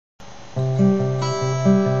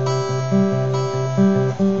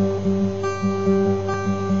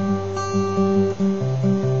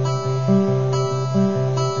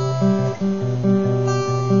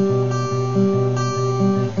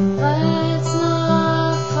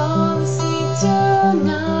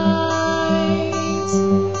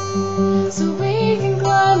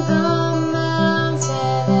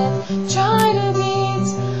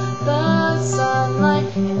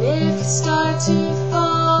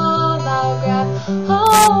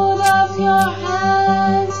hold of your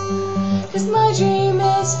hand. 'Cause my dream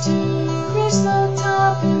is to reach the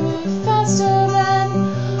top and move faster than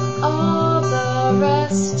all the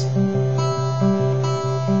rest.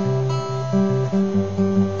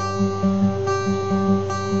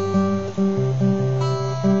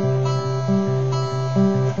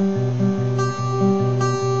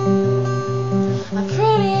 I'm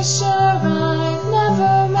pretty sure I've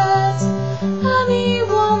never met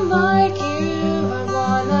anyone like you. I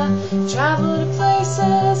wanna travel to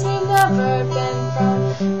places we've never been, from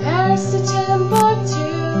Paris to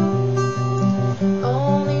Timbuktu.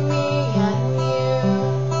 Only me and you.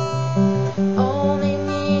 Only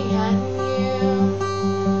me and you.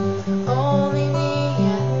 Only me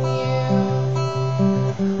and you.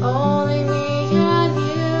 Only me and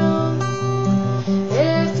you.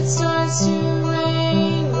 If it starts to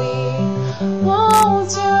rain, we won't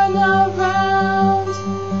turn around.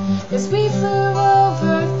 'Cause we flew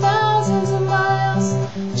over thousands of miles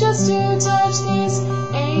just to touch these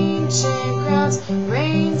ancient grounds.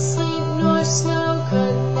 Rain, sleet, nor snow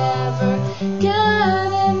could never get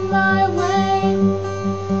in my way.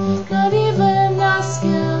 Not even a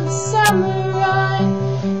skilled samurai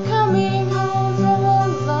coming home from a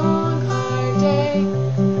long, hard day.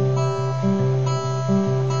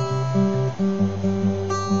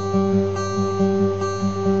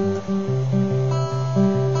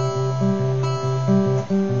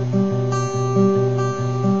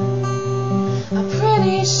 I'm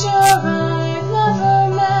pretty sure I've never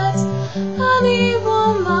met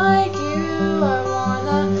anyone like you. I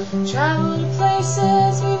wanna travel to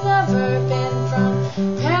places we've never been, from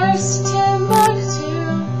Paris to Timbuktu.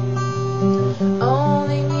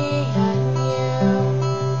 Only me and you.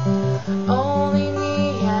 Only me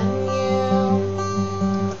and you.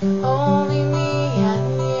 Only me and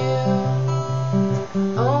you.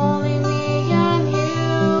 Only me and you.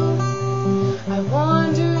 I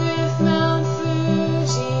wonder if Mount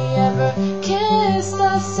Fuji ever kissed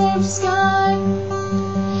the same sky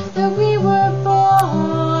that we were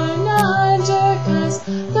born under, 'cause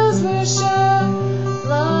those were sure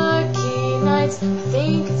lucky nights. I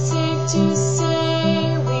think it's safe to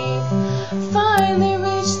say we've finally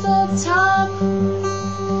reached the top.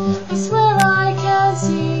 I swear I can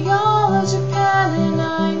see all of Japan, and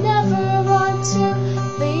I never want to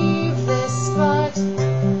leave this spot.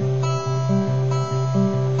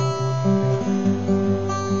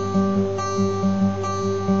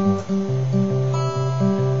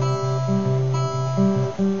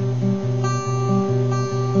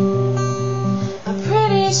 I'm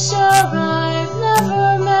pretty sure I've never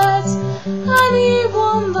met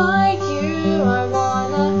anyone like you. I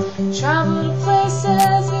wanna travel to places